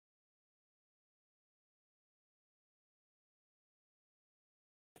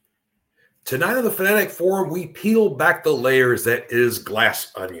Tonight on the Fanatic Forum, we peel back the layers that is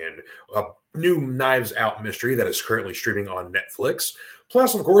Glass Onion, a new Knives Out mystery that is currently streaming on Netflix.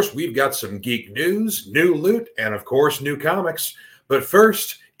 Plus, of course, we've got some geek news, new loot, and of course, new comics. But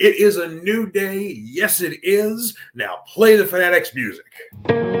first, it is a new day. Yes, it is. Now, play the Fanatics music.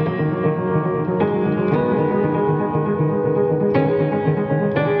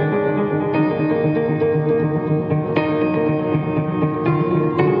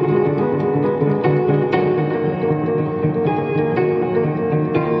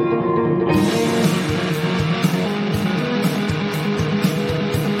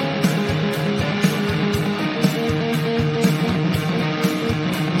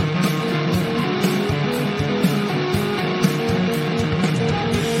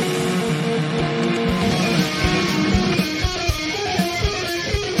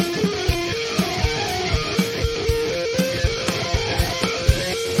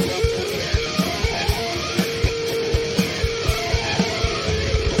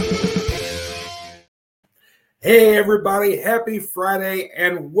 Hey everybody, happy Friday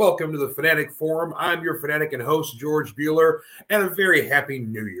and welcome to the Fanatic Forum. I'm your Fanatic and host, George Bueller, and a very happy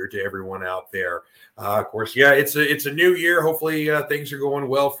new year to everyone out there. Of course, it's a new year. Hopefully things are going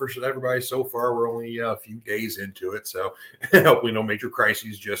well for everybody so far. We're only a few days into it, so hopefully no major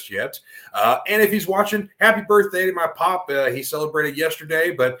crises just yet. And if he's watching, happy birthday to my pop. He celebrated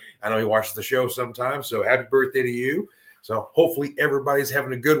yesterday, but I know he watches the show sometimes, so happy birthday to you. So hopefully everybody's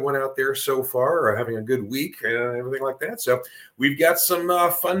having a good one out there so far, or having a good week and everything like that. So we've got some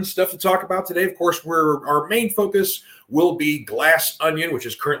fun stuff to talk about today. Of course, our main focus will be Glass Onion, which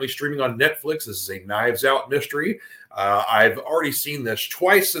is currently streaming on Netflix. This is a Knives Out mystery. I've already seen this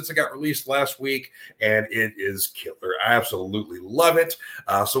twice since it got released last week, and it is killer. I absolutely love it.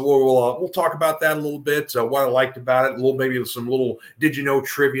 So we'll talk about that a little bit, what I liked about it, maybe some little did you know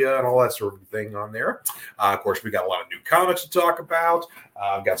trivia and all that sort of thing on there. Of course, we got a lot of new comics to talk about.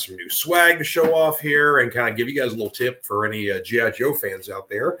 I've got some new swag to show off here and kind of give you guys a little tip for any G.I. Joe fans out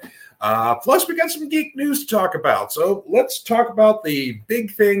there. Plus, we got some geek news to talk about. So let's talk about the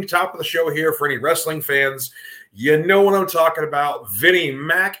big thing, top of the show here for any wrestling fans. You know what I'm talking about. Vinnie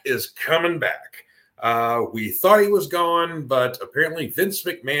Mac is coming back. We thought he was gone, but apparently Vince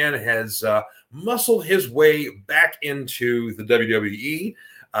McMahon has muscled his way back into the WWE.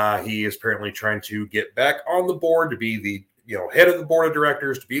 He is apparently trying to get back on the board to be the head of the board of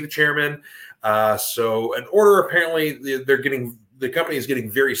directors, to be the chairman. So in order, apparently, the company is getting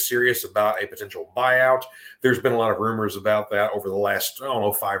very serious about a potential buyout. There's been a lot of rumors about that over the last,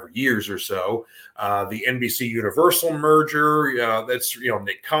 5 years or so. The NBC Universal merger, that's,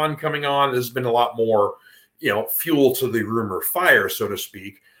 Nick Khan coming on. There's been a lot more, fuel to the rumor fire, so to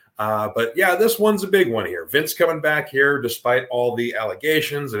speak. But yeah, this one's a big one here. Vince coming back here, despite all the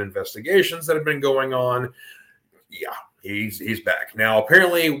allegations and investigations that have been going on. Yeah, he's back. Now,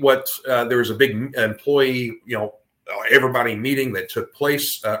 apparently there was a big employee, everybody meeting that took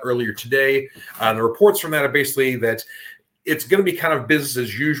place earlier today. The reports from that are basically that it's going to be kind of business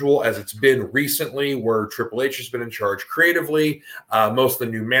as usual as it's been recently, where Triple H has been in charge creatively. Most of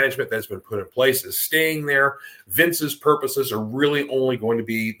the new management that's been put in place is staying there. Vince's purposes are really only going to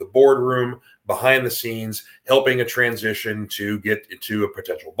be the boardroom, behind the scenes, helping a transition to get to a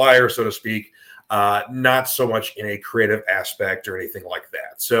potential buyer, so to speak. Not so much in a creative aspect or anything like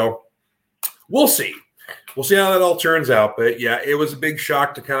that. So we'll see. We'll see how that all turns out. But yeah, it was a big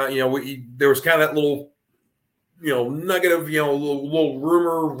shock to kind of, there was kind of that little, nugget of, little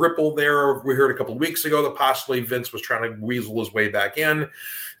rumor ripple there. We heard a couple of weeks ago that possibly Vince was trying to weasel his way back in.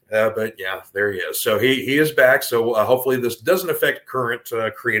 But yeah, there he is. So he is back. So hopefully this doesn't affect current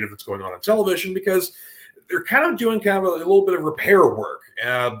creative that's going on television, because they're kind of doing kind of a little bit of repair work,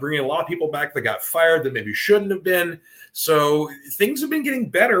 bringing a lot of people back that got fired that maybe shouldn't have been. So things have been getting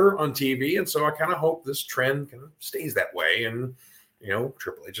better on TV, and so I kind of hope this trend kind of stays that way. And,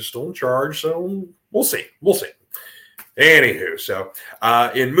 Triple H is still in charge, so we'll see. We'll see. Anywho, so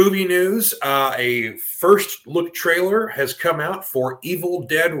in movie news, a first look trailer has come out for Evil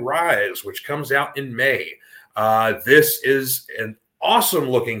Dead Rise, which comes out in May. This is an awesome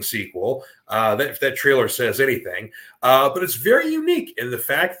looking sequel, if that trailer says anything, but it's very unique in the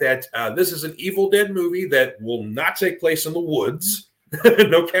fact that this is an Evil Dead movie that will not take place in the woods.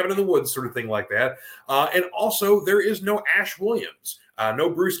 No cabin in the woods sort of thing like that. And also there is no Ash Williams, no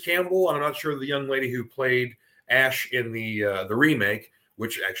Bruce Campbell. I'm not sure the young lady who played Ash in the remake,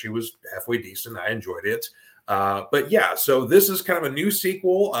 which actually was halfway decent. I enjoyed it. But yeah, so this is kind of a new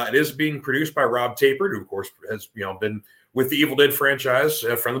sequel. It is being produced by Rob Tapert, who of course has been with the Evil Dead franchise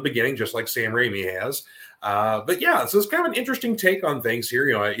from the beginning, just like Sam Raimi has. But yeah, so it's kind of an interesting take on things here.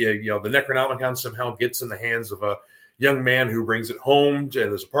 The Necronomicon somehow gets in the hands of a young man who brings it home to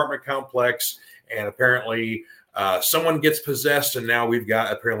this apartment complex, and apparently someone gets possessed, and now we've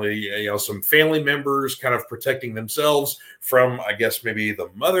got apparently some family members kind of protecting themselves from, I guess, maybe the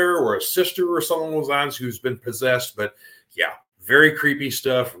mother or a sister or someone along those lines who's been possessed. But yeah, very creepy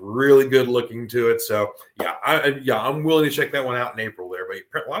stuff, really good looking to it. So yeah, I'm willing to check that one out in April there.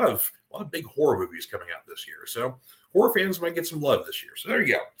 But a lot of big horror movies coming out this year, so horror fans might get some love this year. So there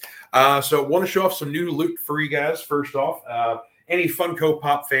you go. So want to show off some new loot for you guys. First off, any Funko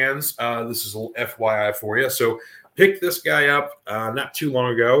Pop fans, this is a little FYI for you. So picked this guy up not too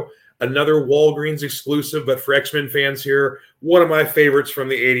long ago. Another Walgreens exclusive, but for X-Men fans here, one of my favorites from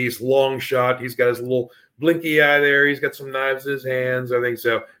the 80s, Long Shot. He's got his little blinky eye there. He's got some knives in his hands, I think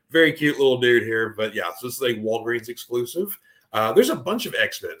so. Very cute little dude here. But yeah, so this is a Walgreens exclusive. There's a bunch of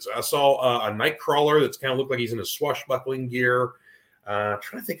X-Men. I saw a Nightcrawler that's kind of looked like he's in a swashbuckling gear. Trying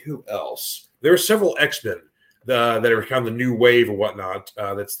to think who else. There are several X-Men that are kind of the new wave or whatnot.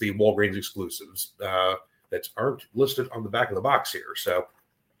 That's the Walgreens exclusives that aren't listed on the back of the box here. So,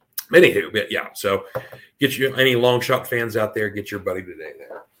 anywho, but yeah. So, get you any Long Shot fans out there. Get your buddy today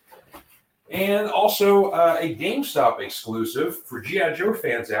there. And also a GameStop exclusive for G.I. Joe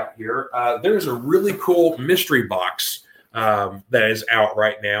fans out here. There's a really cool mystery box that is out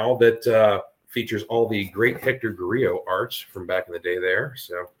right now that features all the great Hector Grillo arts from back in the day there.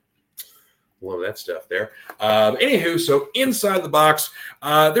 So love that stuff there. Anywho, so inside the box,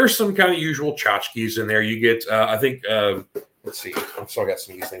 there's some kind of usual tchotchkes in there. You get, I think, let's see. I've still got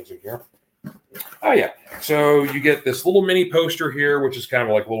some of these things in here. Oh, yeah. So you get this little mini poster here, which is kind of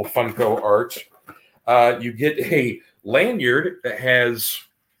like a little Funko art. You get a lanyard that has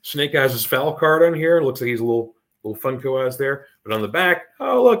Snake Eyes' foul card on here. It looks like he's a little Funko Eyes there. But on the back,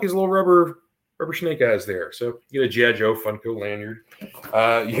 oh, look, he's a little rubber Snake Eyes there. So you get a G.I. Joe Funko lanyard.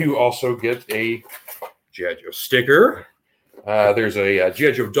 You also get a G.I. Joe sticker. There's a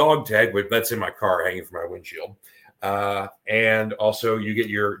G.I. Joe dog tag, but that's in my car hanging from my windshield. And also you get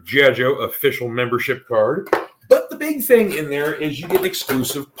your G.I. Joe official membership card. But the big thing in there is you get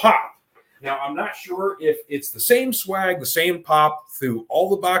exclusive pop. Now, I'm not sure if it's the same swag, the same pop through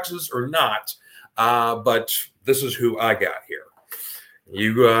all the boxes or not, but this is who I got here.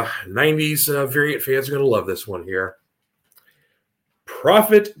 You 90s variant fans are going to love this one here.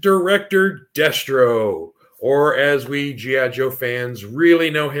 Prophet Director Destro, or as we G.I. Joe fans really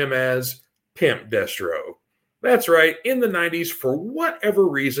know him as, Pimp Destro. That's right, in the 90s, for whatever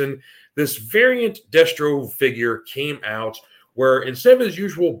reason, this variant Destro figure came out where instead of his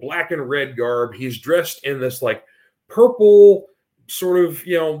usual black and red garb, he's dressed in this like purple sort of,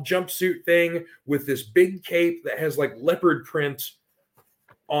 jumpsuit thing with this big cape that has like leopard print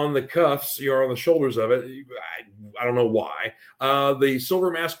on the cuffs, on the shoulders of it. I don't know why. The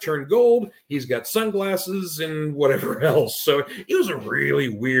silver mask turned gold. He's got sunglasses and whatever else. So it was a really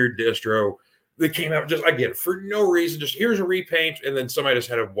weird Destro that came out just, again, for no reason. Just here's a repaint, and then somebody just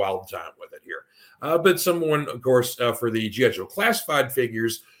had a wild time with it here. But someone, of course, for the G.I. Joe classified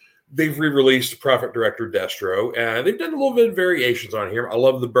figures, they've re-released Prophet Director Destro, and they've done a little bit of variations on here. I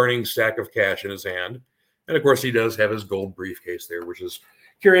love the burning stack of cash in his hand. And, of course, he does have his gold briefcase there, which is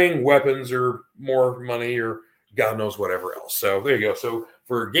carrying weapons or more money or God knows whatever else. So there you go. So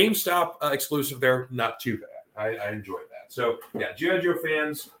for GameStop exclusive there, not too bad. I enjoyed that. So, yeah, G.I. Joe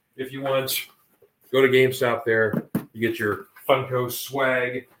fans, if you want, go to GameStop there. You get your Funko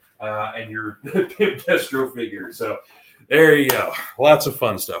swag and your Pimp Destro figure. So there you go. Lots of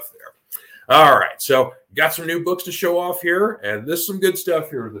fun stuff there. All right. So got some new books to show off here. And this is some good stuff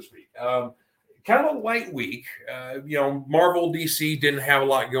here this week. Kind of a light week. Marvel, DC didn't have a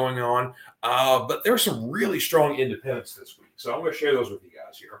lot going on. But there's some really strong independents this week. So I'm going to share those with you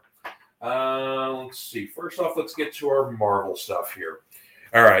guys here. Let's see. First off, let's get to our Marvel stuff here.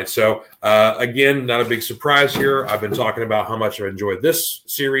 All right, so again, not a big surprise here. I've been talking about how much I've enjoyed this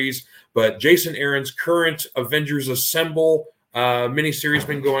series, but Jason Aaron's current Avengers Assemble miniseries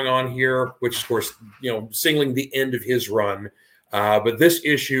been going on here, which, of course, singling the end of his run. But this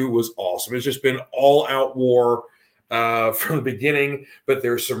issue was awesome. It's just been all-out war from the beginning, but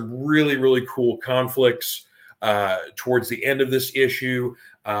there's some really, really cool conflicts towards the end of this issue.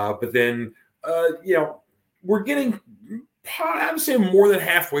 But then, we're getting, I would say, more than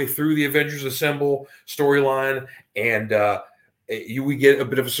halfway through the Avengers Assemble storyline, and we get a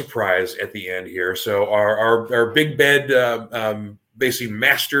bit of a surprise at the end here. So our big bed, basically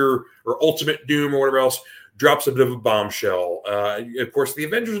master or ultimate doom or whatever else, drops a bit of a bombshell. Of course, the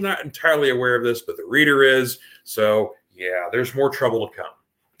Avengers are not entirely aware of this, but the reader is. So, yeah, there's more trouble to come.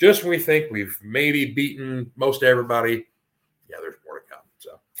 just when we think we've maybe beaten most everybody, yeah, there's more to come.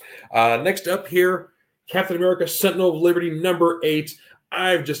 So next up here, Captain America Sentinel of Liberty #8.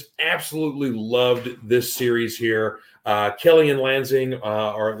 I've just absolutely loved this series here. Kelly and Lansing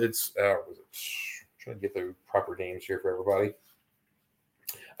trying to get the proper names here for everybody.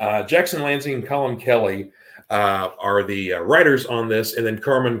 Jackson Lansing and Colin Kelly are the writers on this, and then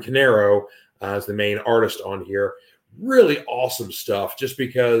Carmen Canero is the main artist on here. Really awesome stuff, just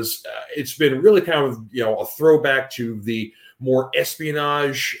because it's been really kind of a throwback to the more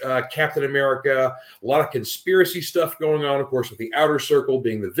espionage Captain America. A lot of conspiracy stuff going on, of course, with the Outer Circle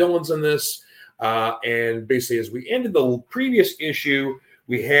being the villains in this. And basically, as we ended the previous issue,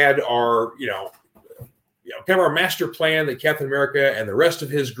 we had our kind of our master plan that Captain America and the rest of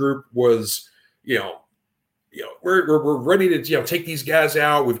his group was, we're ready to take these guys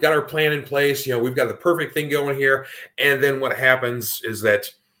out. We've got our plan in place. We've got the perfect thing going here. And then what happens is that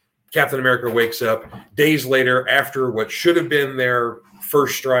Captain America wakes up days later after what should have been their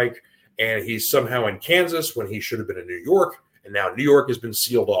first strike, and he's somehow in Kansas when he should have been in New York, and now New York has been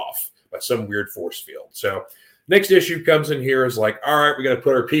sealed off by some weird force field. So next issue comes in here is like, all right, we got to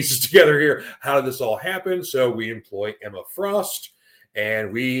put our pieces together here. How did this all happen? So we employ Emma Frost, and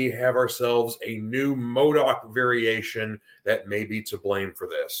we have ourselves a new MODOK variation that may be to blame for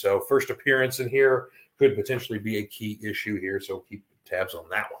this. So first appearance in here could potentially be a key issue here, so keep tabs on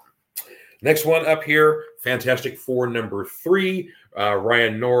that one. Next one up here, Fantastic Four #3,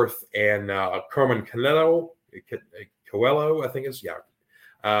 Ryan North and Carmen Coelho, I think it's,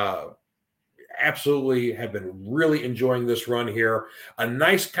 absolutely have been really enjoying this run here. A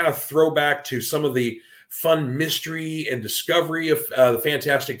nice kind of throwback to some of the fun mystery and discovery of the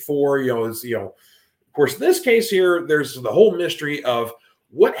Fantastic Four. Of course, in this case here, there's the whole mystery of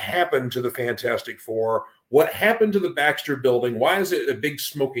what happened to the Fantastic Four. What happened to the Baxter Building? Why is it a big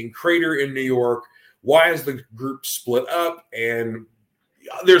smoking crater in New York? Why is the group split up? And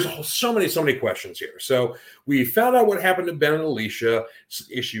there's so many questions here. So we found out what happened to Ben and Alicia.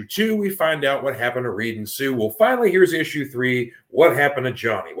 Issue 2, we find out what happened to Reed and Sue. Well, finally, here's issue 3. What happened to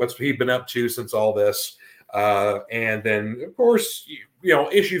Johnny? What's he been up to since all this? And then, of course,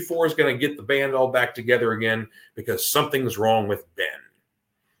 issue 4 is going to get the band all back together again because something's wrong with Ben.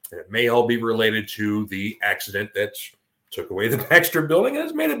 It may all be related to the accident that took away the Baxter Building and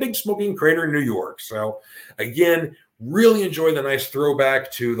has made a big smoking crater in New York. So, again, really enjoy the nice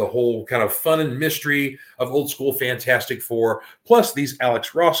throwback to the whole kind of fun and mystery of old school Fantastic Four. Plus, these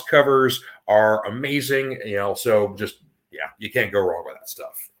Alex Ross covers are amazing. So just, you can't go wrong with that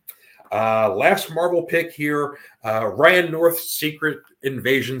stuff. Last Marvel pick here, Ryan North's Secret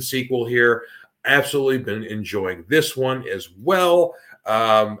Invasion sequel here. Absolutely been enjoying this one as well.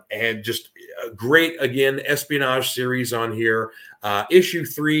 And just a great, again, espionage series on here. Issue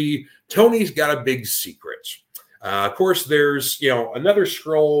 3, Tony's got a big secret. Of course, there's, another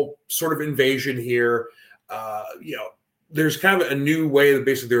Skrull sort of invasion here. There's kind of a new way that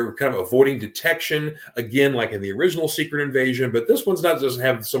basically they're kind of avoiding detection, again, like in the original Secret Invasion, but this one's doesn't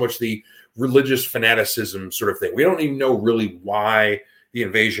have so much the religious fanaticism sort of thing. We don't even know really why the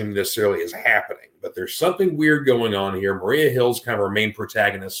invasion necessarily is happening, but there's something weird going on here. Maria Hill's kind of our main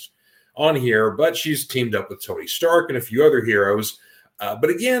protagonist on here, but she's teamed up with Tony Stark and a few other heroes. But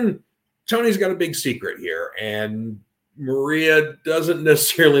again, Tony's got a big secret here, and Maria doesn't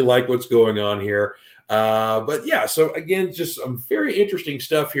necessarily like what's going on here. But yeah, so again, just some very interesting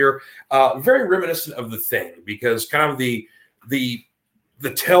stuff here. Very reminiscent of The Thing, because kind of the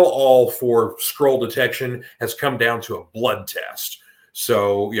tell-all for Skrull detection has come down to a blood test.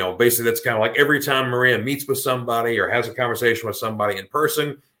 So, basically that's kind of like every time Maria meets with somebody or has a conversation with somebody in person,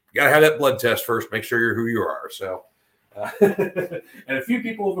 you got to have that blood test first, make sure you're who you are. So, and a few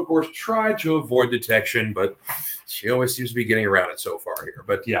people have, of course, tried to avoid detection, but she always seems to be getting around it so far here.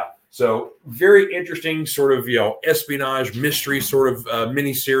 But yeah, so very interesting sort of, espionage mystery sort of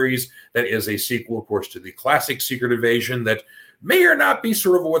mini series that is a sequel, of course, to the classic Secret Invasion that may or not be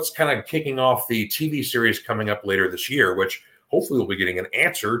sort of what's kind of kicking off the TV series coming up later this year, which hopefully we'll be getting an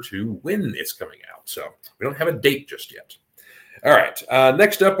answer to when it's coming out. So we don't have a date just yet. All right.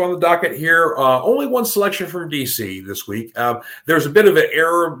 Next up on the docket here, only one selection from DC this week. There's a bit of an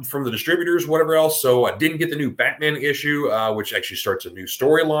error from the distributors, whatever else. So I didn't get the new Batman issue, which actually starts a new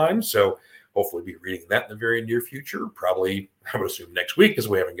storyline. So hopefully be reading that in the very near future. Probably, I would assume next week, because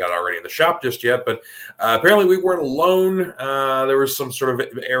we haven't got it already in the shop just yet. But apparently we weren't alone. There was some sort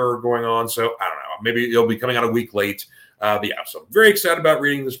of error going on. So I don't know. Maybe it'll be coming out a week late. But yeah, so I'm very excited about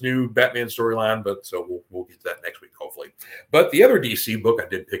reading this new Batman storyline, but so we'll get to that next week, hopefully. But the other DC book I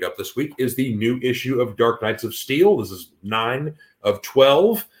did pick up this week is the new issue of Dark Knights of Steel. This is 9 of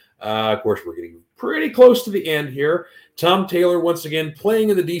 12. Of course, we're getting pretty close to the end here. Tom Taylor, once again, playing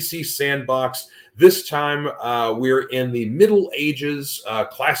in the DC sandbox. This time, we're in the Middle Ages,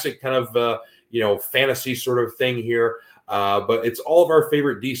 classic kind of, fantasy sort of thing here. But it's all of our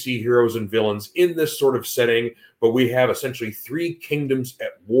favorite DC heroes and villains in this sort of setting. But we have essentially three kingdoms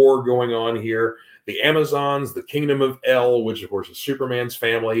at war going on here. The Amazons, the Kingdom of El, which of course is Superman's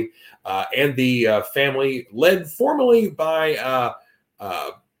family, and the family led formerly by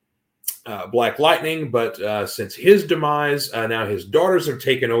Black Lightning, but since his demise, now his daughters have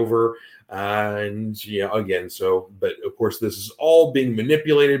taken over. But of course, this is all being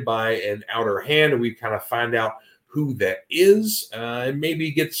manipulated by an outer hand, and we kind of find out who that is, and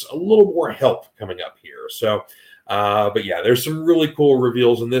maybe gets a little more help coming up here. So, but yeah, there's some really cool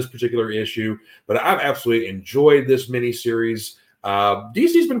reveals in this particular issue, but I've absolutely enjoyed this miniseries.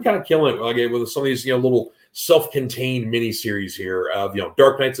 DC's been kind of killing it with some of these, little self-contained miniseries here of,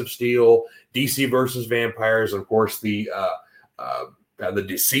 Dark Knights of Steel, DC versus Vampires, and of course the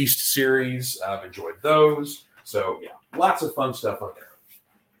Deceased series. I've enjoyed those. So yeah, lots of fun stuff on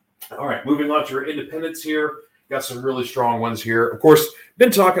there. All right, moving on to our independents here. Got some really strong ones here. Of course,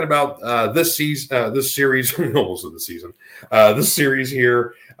 been talking about this series, this series here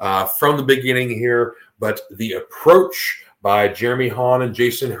from the beginning here. But The Approach by Jeremy Haun and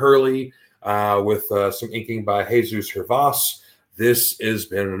Jason Hurley, with some inking by Jesus Hervas. This has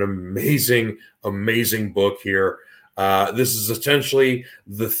been an amazing, amazing book here. This is essentially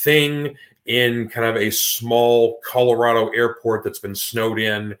the Thing in kind of a small Colorado airport that's been snowed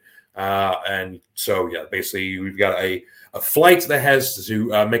in. And so, yeah, basically we've got a flight that has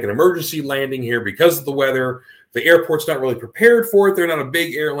to make an emergency landing here because of the weather. The airport's not really prepared for it. They're not a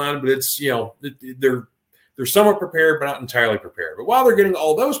big airline, but it's, they're somewhat prepared, but not entirely prepared. But while they're getting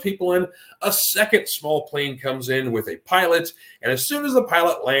all those people in, a second small plane comes in with a pilot. And as soon as the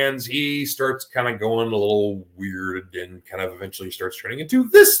pilot lands, he starts kind of going a little weird and kind of eventually starts turning into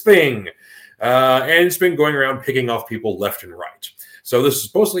this thing. And it's been going around picking off people left and right. So this is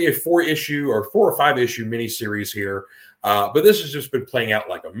supposedly a 4 or 5 issue miniseries here. But this has just been playing out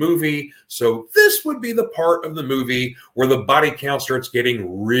like a movie. So this would be the part of the movie where the body count starts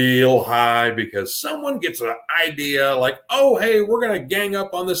getting real high because someone gets an idea like, oh, hey, we're going to gang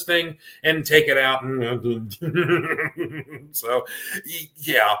up on this thing and take it out. So,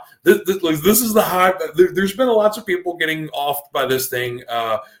 yeah, this is the hype. There's been lots of people getting offed by this thing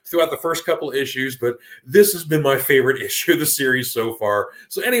throughout the first couple issues, but this has been my favorite issue of the series so far.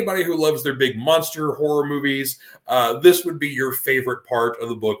 So anybody who loves their big monster horror movies, this would be your favorite part of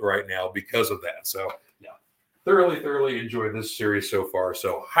the book right now because of that. So, yeah, thoroughly enjoyed this series so far.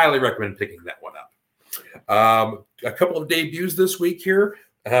 So, highly recommend picking that one up. A couple of debuts this week here.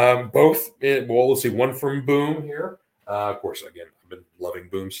 Let's see, one from Boom here. Of course, again, I've been loving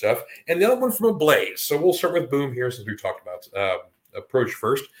Boom stuff. And the other one from Ablaze. So, we'll start with Boom here since we talked about Approach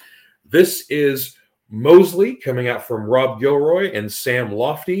first. This is Mosley coming out from Rob Gilroy and Sam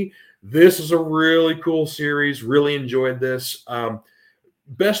Lofty. This is a really cool series. Really enjoyed this.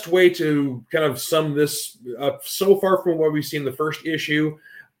 Best way to kind of sum this up so far from what we've seen in the first issue,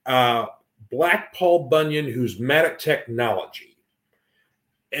 Black Paul Bunyan, who's mad at technology.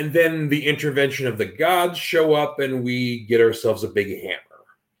 And then the intervention of the gods show up and we get ourselves a big hammer.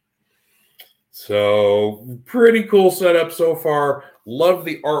 So pretty cool setup so far. Love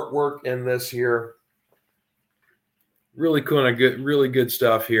the artwork in this here. Really cool and really good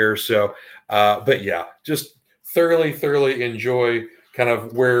stuff here. So, but yeah, just thoroughly enjoy kind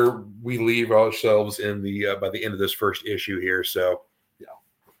of where we leave ourselves in the by the end of this first issue here. So, yeah,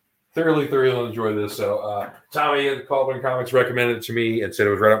 thoroughly enjoy this. So, Tommy at Caldwell Comics recommended it to me and said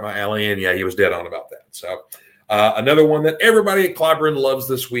it was right up my alley, and yeah, he was dead on about that. So, another one that everybody at Clobberin loves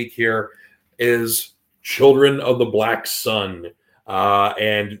this week here is Children of the Black Sun.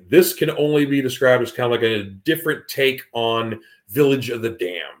 And this can only be described as kind of like a different take on Village of the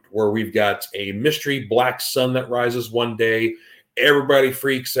Damned, where we've got a mystery black sun that rises one day. Everybody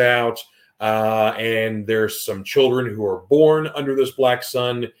freaks out. And there's some children who are born under this black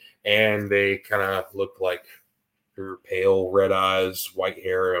sun, and they kind of look like they're pale, red eyes, white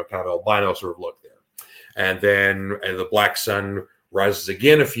hair, kind of albino sort of look there. And then the black sun rises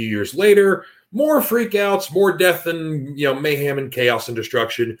again a few years later. More freakouts, more death and mayhem and chaos and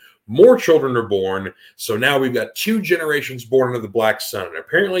destruction. More children are born. So now we've got 2 generations born under the black sun. And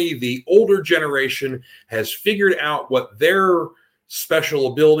apparently the older generation has figured out what their special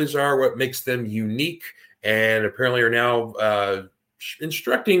abilities are, what makes them unique, and apparently are now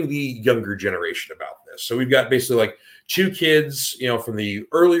instructing the younger generation about this. So we've got basically like 2 kids, from the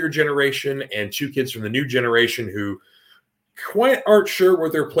earlier generation and 2 kids from the new generation who quite aren't sure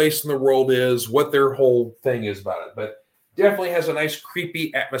what their place in the world is, what their whole thing is about it, but definitely has a nice,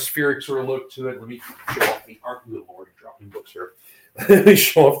 creepy, atmospheric sort of look to it. Let me show off the art. Good Lord, dropping books here. Let me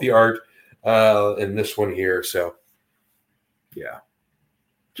show off the art in this one here. So, yeah,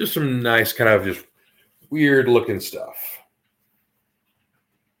 just some nice kind of just weird looking stuff.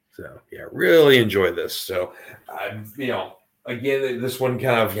 So, yeah, really enjoy this. So, again, this one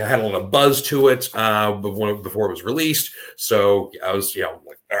kind of had a little buzz to it before it was released. So I was,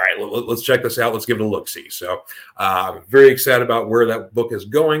 like, all right, let's check this out. Let's give it a look-see. So I'm very excited about where that book is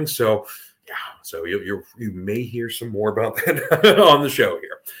going. So, yeah, so you may hear some more about that on the show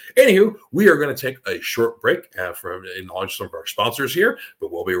here. Anywho, we are going to take a short break from acknowledge some of our sponsors here,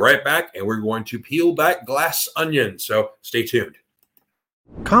 but we'll be right back, and we're going to peel back Glass Onion. So stay tuned.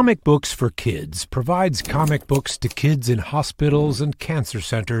 Comic Books for Kids provides comic books to kids in hospitals and cancer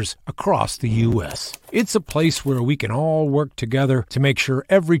centers across the U.S. It's a place where we can all work together to make sure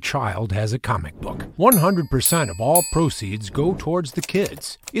every child has a comic book. 100% of all proceeds go towards the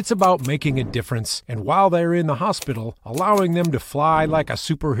kids. It's about making a difference, and while they're in the hospital, allowing them to fly like a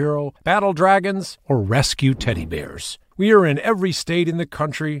superhero, battle dragons, or rescue teddy bears. We are in every state in the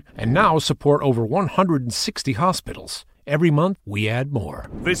country and now support over 160 hospitals. Every month, we add more.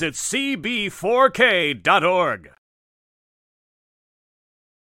 Visit cb4k.org.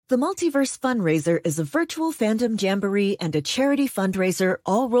 The Multiverse Fundraiser is a virtual fandom jamboree and a charity fundraiser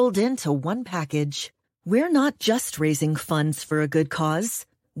all rolled into one package. We're not just raising funds for a good cause,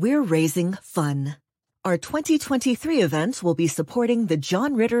 we're raising fun. Our 2023 event will be supporting the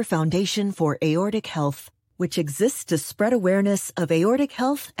John Ritter Foundation for Aortic Health, which exists to spread awareness of aortic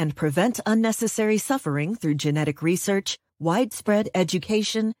health and prevent unnecessary suffering through genetic research, widespread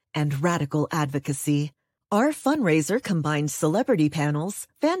education, and radical advocacy. Our fundraiser combines celebrity panels,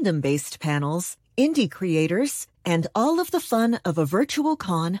 fandom-based panels, indie creators, and all of the fun of a virtual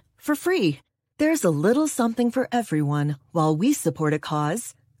con for free. There's a little something for everyone while we support a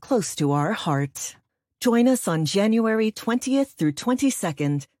cause close to our heart. Join us on January 20th through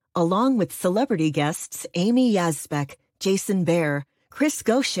 22nd, along with celebrity guests Amy Yazbek, Jason Bear, Chris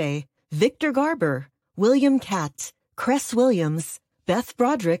Gaucher, Victor Garber, William Catt, Cress Williams, Beth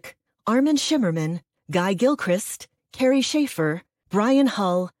Broderick, Armin Shimmerman, Guy Gilchrist, Carrie Schaefer, Brian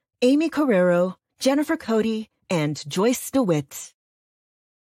Hull, Amy Carrero, Jennifer Cody, and Joyce DeWitt.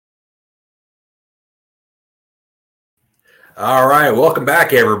 All right, welcome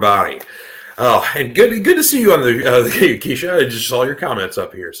back, everybody. Oh, and good to see you on the Keisha. I just saw your comments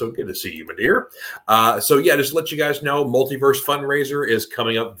up here, so good to see you, my dear. So yeah, just to let you guys know, Multiverse Fundraiser is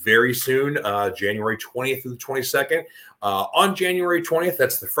coming up very soon, January 20th through the 22nd. On January 20th,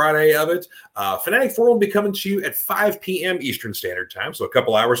 that's the Friday of it, Fanatic 4 will be coming to you at 5 p.m. Eastern Standard Time, so a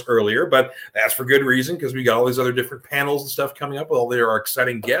couple hours earlier, but that's for good reason because we got all these other different panels and stuff coming up with all their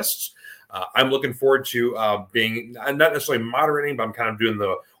exciting guests. I'm looking forward to being not necessarily moderating, but I'm kind of doing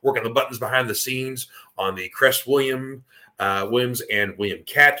working the buttons behind the scenes on the Cress Williams and William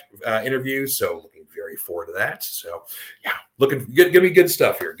Catt interviews. So looking very forward to that. So yeah, looking good. Gonna be good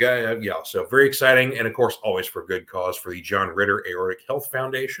stuff here. Yeah, so very exciting, and of course, always for a good cause for the John Ritter Aortic Health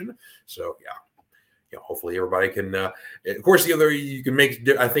Foundation. So yeah. Hopefully everybody can, of course, you can make,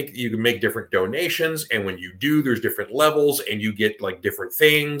 I think you can make different donations. And when you do, there's different levels and you get like different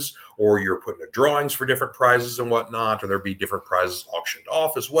things, or you're putting drawings for different prizes and whatnot, or there'll be different prizes auctioned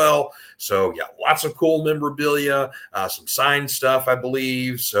off as well. So yeah, lots of cool memorabilia, some signed stuff, I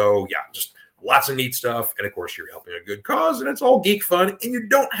believe. So yeah, just lots of neat stuff. And of course, you're helping a good cause and it's all geek fun and you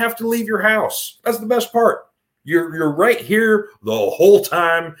don't have to leave your house. That's the best part. You're right here the whole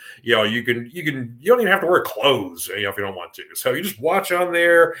time. You don't even have to wear clothes, if you don't want to. So you just watch on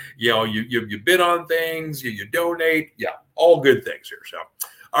there, you bid on things, you donate. Yeah, all good things here. So,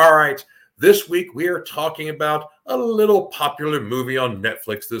 all right. This week we are talking about a little popular movie on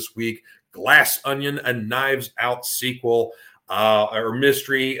Netflix this week, Glass Onion, a Knives Out sequel or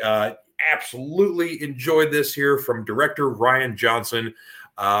mystery. Absolutely enjoyed this here from director Rian Johnson.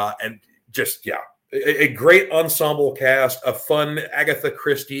 And just, yeah. A great ensemble cast, a fun Agatha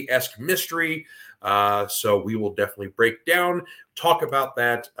Christie-esque mystery. So we will definitely break down, talk about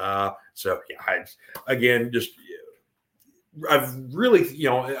that. So yeah, I've really,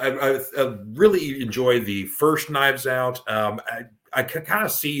 I've really enjoyed the first Knives Out. I can kind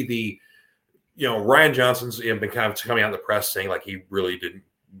of see the, Rian Johnson's been kind of coming out in the press saying like he really didn't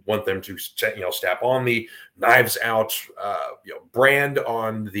want them to, step on the Knives Out, brand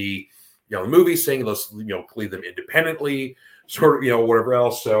on the the movie, saying let's leave them independently, sort of whatever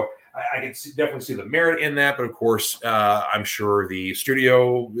else. So I can definitely see the merit in that, but of course I'm sure the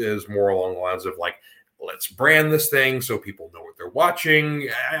studio is more along the lines of like let's brand this thing so people know what they're watching.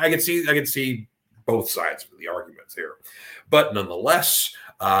 I can see both sides of the arguments here, but nonetheless,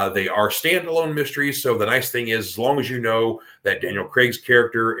 they are standalone mysteries. So the nice thing is, as long as you know that Daniel Craig's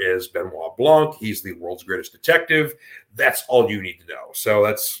character is Benoit Blanc, he's the world's greatest detective. That's all you need to know. So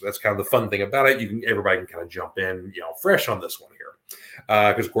that's kind of the fun thing about it. Everybody can kind of jump in, fresh on this one here,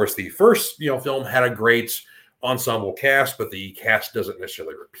 because of course the first film had a great ensemble cast, but the cast doesn't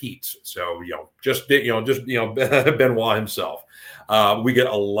necessarily repeat. So just Benoit himself. We get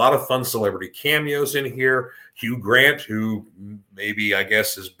a lot of fun celebrity cameos in here. Hugh Grant, who maybe I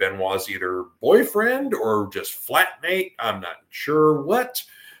guess is Benoit's either boyfriend or just flatmate. I'm not sure what.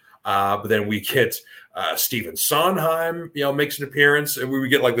 But then we get Stephen Sondheim, makes an appearance, and we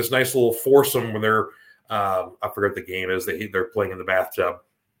get like this nice little foursome when they're I forget what the game is. They're playing in the bathtub.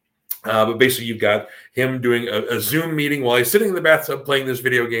 But basically, you've got him doing a Zoom meeting while he's sitting in the bathtub playing this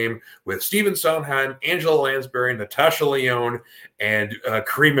video game with Stephen Sondheim, Angela Lansbury, Natasha Lyonne, and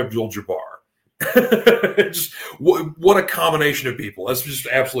Kareem Abdul-Jabbar. Just what a combination of people. That's just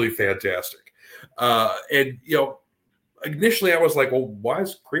absolutely fantastic. And initially I was like, well, why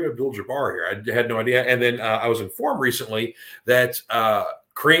is Kareem Abdul-Jabbar here? I had no idea. And then I was informed recently that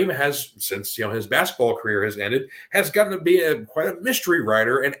Kareem has, since his basketball career has ended, has gotten to be quite a mystery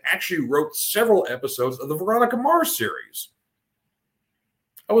writer and actually wrote several episodes of the Veronica Mars series.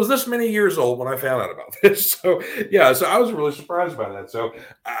 I was this many years old when I found out about this. So I was really surprised by that. So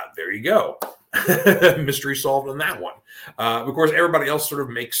there you go. Mystery solved on that one. Of course, everybody else sort of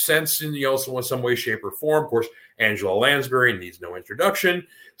makes sense in some way, shape, or form. Of course, Angela Lansbury needs no introduction.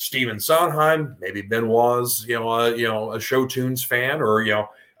 Stephen Sondheim, maybe Benoit's a Show Tunes fan, or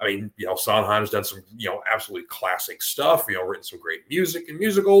Sondheim's done some absolutely classic stuff. Written some great music and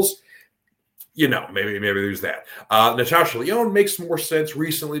musicals. Maybe there's that. Natasha Lyonne makes more sense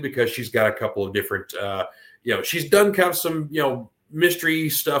recently because she's got a couple of different. She's done kind of some mystery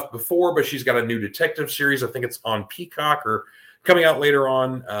stuff before, but she's got a new detective series. I think it's on Peacock or coming out later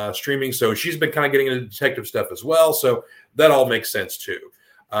on streaming. So she's been kind of getting into detective stuff as well. So that all makes sense too.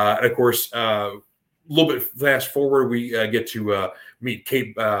 And of course, a little bit fast forward, we get to meet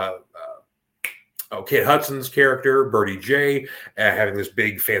Kate Hudson's character, Birdie J, having this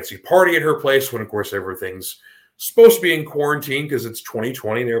big fancy party at her place when, of course, everything's supposed to be in quarantine because it's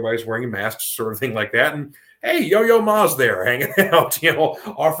 2020 and everybody's wearing masks, sort of thing like that. And hey, Yo-Yo Ma's there hanging out,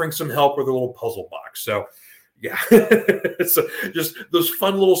 offering some help with a little puzzle box. So, yeah, so just those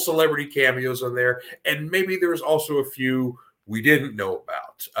fun little celebrity cameos in there. And maybe there's also a few we didn't know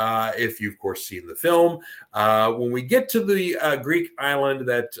about, if you've, of course, seen the film. When we get to the Greek island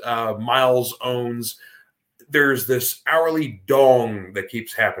that Miles owns, there's this hourly dong that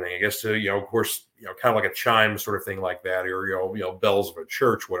keeps happening. I guess, of course, kind of like a chime sort of thing like that, or, bells of a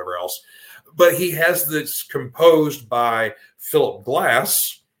church, whatever else. But he has this composed by Philip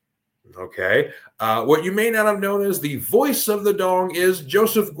Glass. Okay. What you may not have known is the voice of the dong is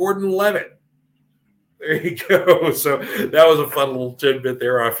Joseph Gordon-Levitt. There you go. So that was a fun little tidbit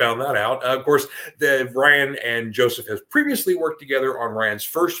there. I found that out. Of course, Ryan and Joseph has previously worked together on Ryan's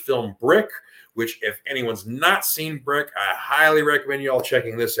first film, Brick, which if anyone's not seen Brick, I highly recommend you all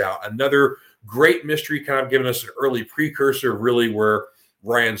checking this out. Another great mystery, kind of giving us an early precursor, really, where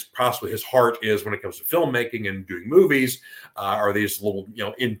Ryan's possibly his heart is when it comes to filmmaking and doing movies, are these little,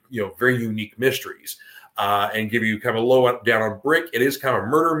 very unique mysteries. And give you kind of a low down on Brick. It is kind of a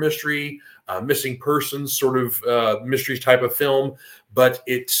murder mystery, missing persons sort of mystery type of film, but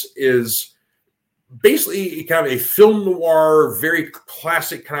it is basically kind of a film noir, very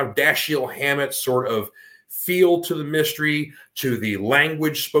classic kind of Dashiell Hammett sort of feel to the mystery, to the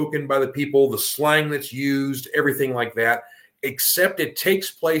language spoken by the people, the slang that's used, everything like that, except it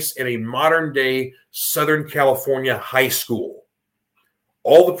takes place in a modern day Southern California high school.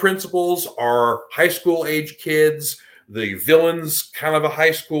 All the principals are high school age kids. The villain's kind of a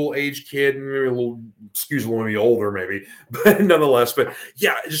high school age kid, maybe a little, excuse me, a little older maybe, but nonetheless. But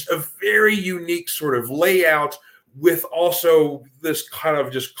yeah, just a very unique sort of layout with also this kind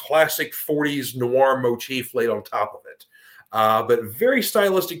of just classic 40s noir motif laid on top of it. But very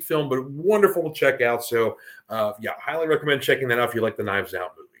stylistic film, but wonderful to check out. So highly recommend checking that out if you like the Knives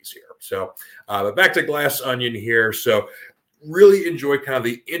Out movies here. So but back to Glass Onion here. So really enjoy kind of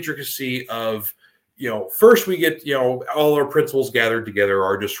the intricacy of, first we get, all our principals gathered together,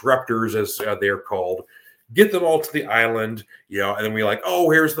 our disruptors as they're called, get them all to the island, and then we like,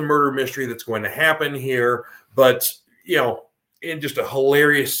 oh, here's the murder mystery that's going to happen here. But, in just a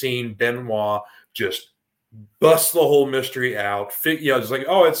hilarious scene, Benoit just busts the whole mystery out. It's like,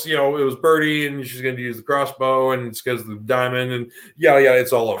 oh, it's, it was Birdie and she's going to use the crossbow and it's because of the diamond and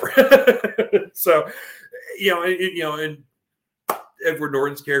it's all over. So, and Edward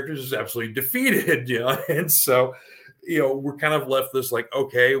Norton's character is absolutely defeated, and so, we're kind of left this like,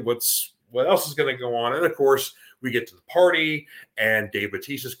 okay, what else is going to go on? And of course, we get to the party, and Dave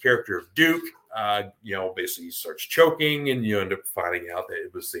Bautista's character of Duke, basically starts choking, and you end up finding out that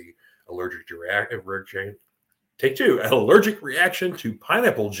it was the allergic reaction to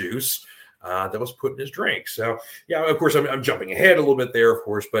pineapple juice that was put in his drink. So, yeah, of course, I'm jumping ahead a little bit there, of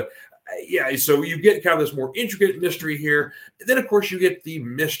course, but so you get kind of this more intricate mystery here. And then, of course, you get the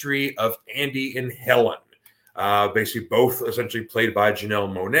mystery of Andy and Helen, basically both essentially played by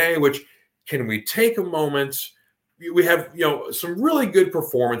Janelle Monáe, which, can we take a moment? We have, some really good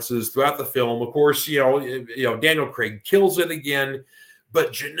performances throughout the film. Of course, Daniel Craig kills it again,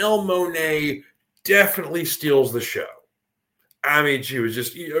 but Janelle Monáe definitely steals the show. I mean, she was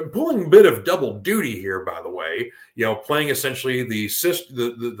just pulling a bit of double duty here, by the way, playing essentially the sister,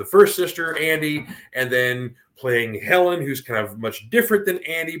 the first sister, Andy, and then playing Helen, who's kind of much different than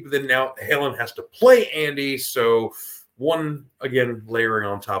Andy, but then now Helen has to play Andy. So one, again, layering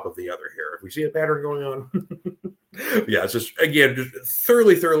on top of the other here. If we see a pattern going on. Yeah, it's just, again, just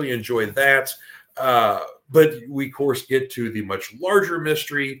thoroughly enjoyed that. But we, of course, get to the much larger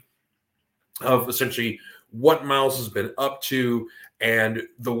mystery of essentially what Miles has been up to, and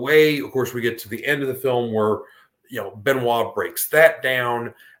the way, of course, we get to the end of the film where, Benoit breaks that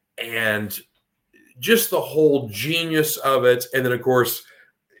down, and just the whole genius of it. And then, of course,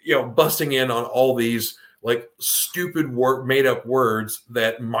 busting in on all these like stupid made up words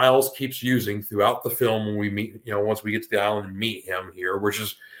that Miles keeps using throughout the film when we meet, once we get to the island and meet him here, which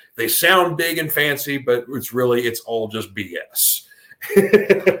is, they sound big and fancy, but it's all just BS.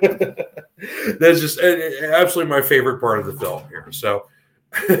 That's just absolutely my favorite part of the film here. So,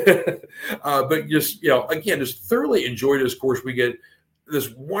 but just, again, just thoroughly enjoyed it. Of course, we get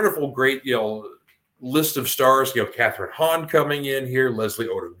this wonderful, great, list of stars, Catherine Hahn coming in here, Leslie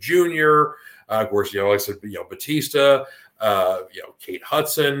Odom Jr., of course, like I said, Bautista, Kate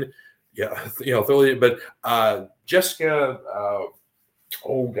Hudson, thoroughly, but Jessica,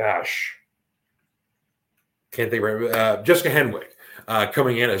 can't think right. Jessica Henwick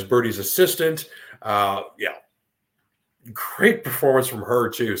coming in as Birdie's assistant. Great performance from her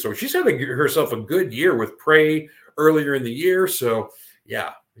too. So she's had herself a good year with Prey earlier in the year. So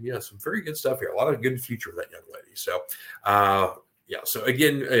some very good stuff here. A lot of good future with that young lady. So so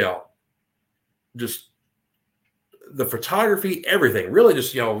again, just the photography, everything, really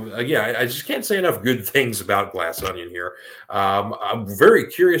just, again, I just can't say enough good things about Glass Onion here. I'm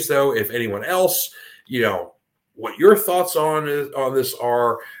very curious, though, if anyone else, what your thoughts on this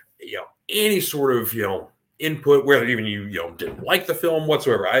are, any sort of, input, whether even you didn't like the film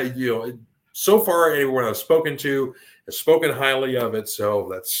whatsoever. So far, anyone I've spoken to has spoken highly of it. So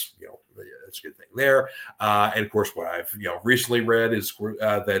that's, that's a good thing there. And of course, what I've, recently read is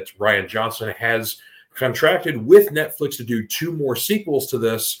that Rian Johnson has contracted with Netflix to do 2 more sequels to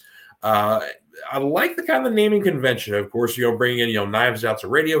this. I like the kind of naming convention. Of course, bringing in, Knives Out's a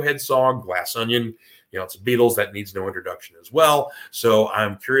Radiohead song, Glass Onion, it's Beatles, that needs no introduction as well. So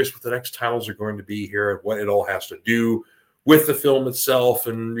I'm curious what the next titles are going to be here and what it all has to do with the film itself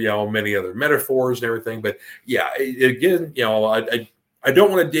and, many other metaphors and everything. But again, I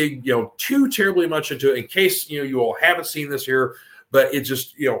don't want to dig, too terribly much into it in case, you all haven't seen this here, but it's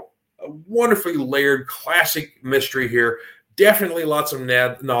just, a wonderfully layered classic mystery here. Definitely lots of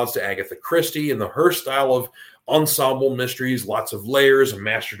nods to Agatha Christie and her style of ensemble mysteries, lots of layers, a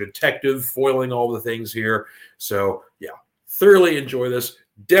master detective foiling all the things here. So thoroughly enjoy this.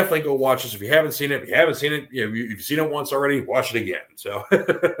 Definitely go watch this if you haven't seen it. If you haven't seen it, if you've seen it once already, watch it again. So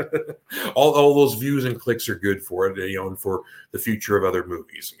all those views and clicks are good for it, and for the future of other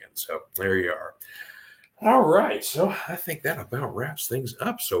movies again. So there you are. All right. So I think that about wraps things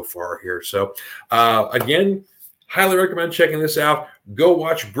up so far here. So again, highly recommend checking this out. Go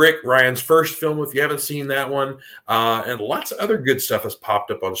watch Brick, Ryan's first film if you haven't seen that one. And lots of other good stuff has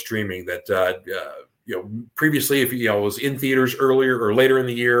popped up on streaming that, previously, if was in theaters earlier or later in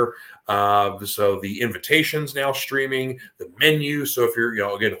the year. So The Invitation's now streaming, The Menu. So if you're,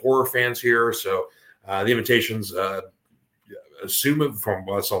 again, horror fans here. So The Invitation's, assume it from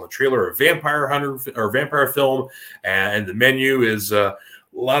what I saw in the trailer, a vampire hunter or vampire film. And The Menu is, a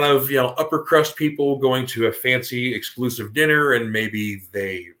lot of upper crust people going to a fancy exclusive dinner, and maybe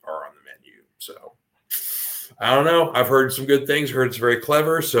they are on the menu. So I don't know. I've heard some good things. Heard it's very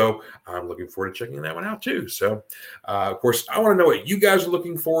clever. So I'm looking forward to checking that one out too. So of course, I want to know what you guys are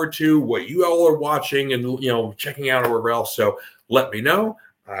looking forward to, what you all are watching and checking out or wherever else. So let me know.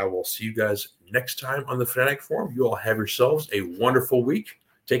 I will see you guys next time on the Fanatic Forum. You all have yourselves a wonderful week.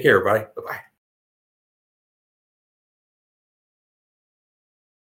 Take care, everybody. Bye-bye.